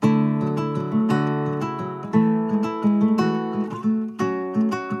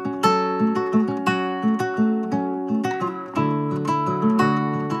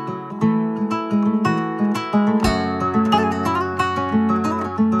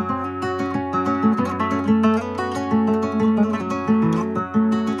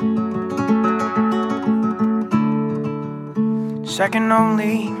second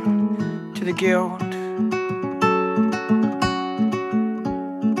only to the guilt.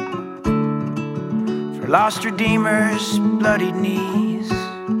 For lost redeemers, bloodied knees.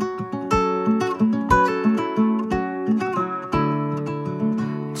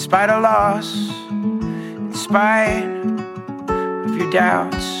 In spite of loss, in spite of your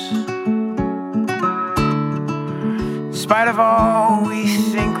doubts, in spite of all we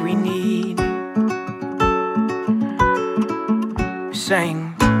think we need, we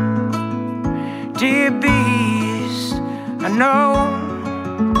sang, dear bees, I know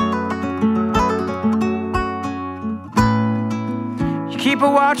you keep a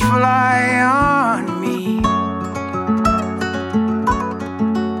watchful eye on me.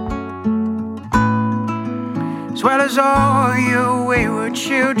 As well as all your wayward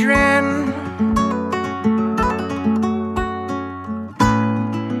children,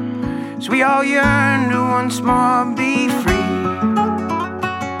 as we all yearn to once more be free.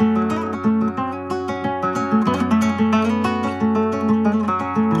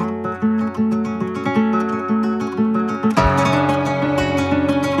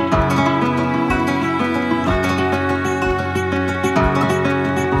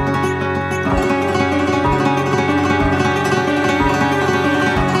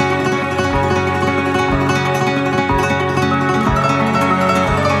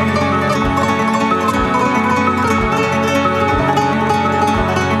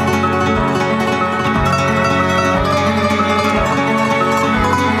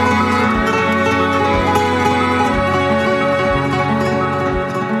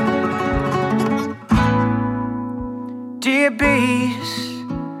 Dear bees,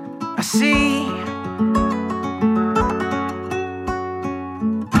 I see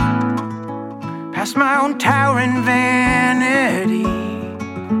past my own towering vanity.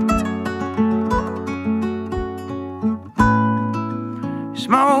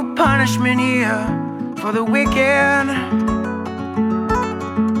 Small punishment here for the wicked.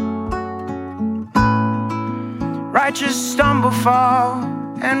 Righteous stumble, fall,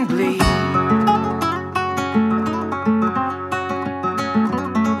 and bleed.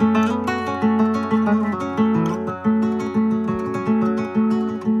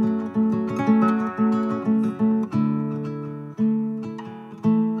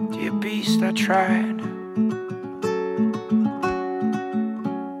 Dear beast, I tried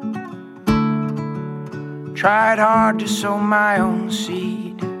hard to sow my own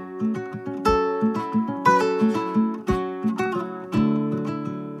seed.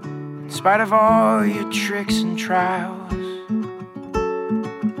 In spite of all your tricks and trials,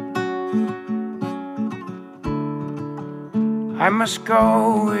 I must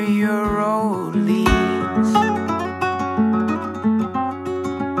go where your road leads.